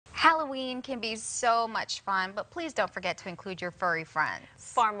Halloween can be so much fun, but please don't forget to include your furry friends.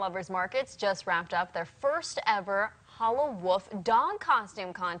 Farm Lovers Markets just wrapped up their first ever Hallo-Woof Dog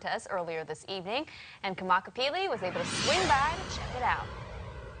Costume Contest earlier this evening, and Kamakapili was able to swing by to check it out.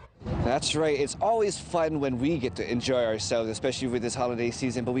 That's right. It's always fun when we get to enjoy ourselves, especially with this holiday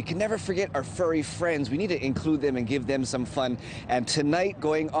season, but we can never forget our furry friends. We need to include them and give them some fun. And tonight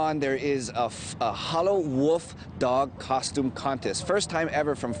going on, there is a Hallo-Woof Dog Costume Contest. First time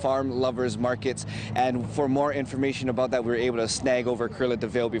ever from Farm Lovers Markets. And for more information about that, we were able to snag over Curla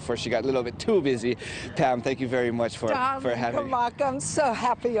DeVille before she got a little bit too busy. Pam, thank you very much for having me. I'm so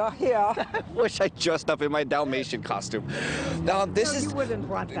happy you're here. I wish I dressed up in my Dalmatian costume. Now, You wouldn't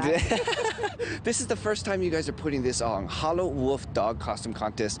want that. This is the first time you guys are putting this on, Hallo-Woof Dog Costume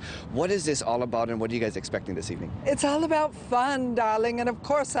Contest. What is this all about, and what are you guys expecting this evening? It's all about fun, darling, and of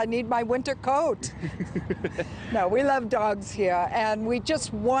course I need my winter coat. No, we love dogs here, and we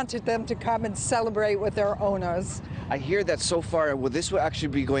just wanted them to come and celebrate with their owners. I hear that so far, well, this will actually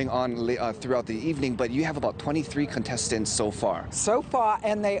be going on throughout the evening, but you have about 23 contestants so far. So far,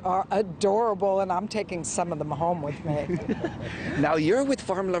 and they are adorable, and I'm taking some of them home with me. Now, you're with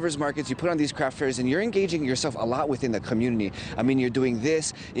Farm Lovers Markets, you put on these craft fairs, and you're engaging yourself a lot within the community. I mean, you're doing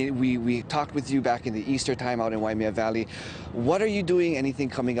this. We talked with you back in the Easter time out in Waimea Valley. What are you doing? Anything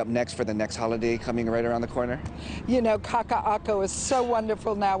coming up next for the next holiday coming right around the corner? You know, Kaka'ako is so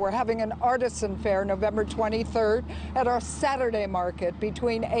wonderful now. We're having an artisan fair November 23rd at our Saturday market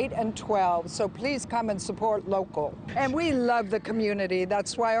between 8 and 12. So please come and support local. And we love the community.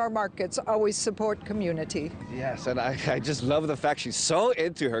 That's why our markets always support community. Yes, and I just love the fact she's so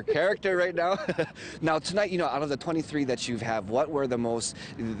into her character right now. Now tonight, you know, out of the 23 that you have, what were the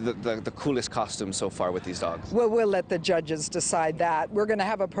coolest costumes so far with these dogs? Well, we'll let the judges decide that. We're going to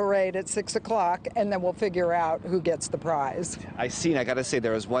have a parade at 6 o'clock, and then we'll figure out who gets the prize. I gotta say,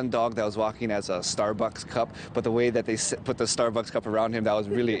 there was one dog that was walking as a Starbucks cup, but the way that they put the Starbucks cup around him, that was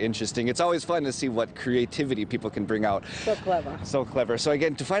really interesting. It's always fun to see what creativity people can bring out. So clever. So clever. So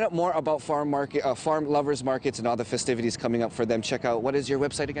again, to find out more about Farm Lovers Markets and all the festivities coming up for them, check out, what is your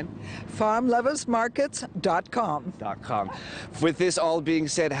website again? FarmLoversMarkets.com. With this all being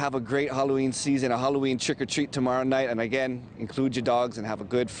said, have a great Halloween season, a Halloween trick-or-treat tomorrow night, and again, include your dogs and have a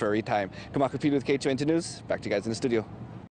good furry time. Kamakapili with K2NT News. Back to you guys in the studio.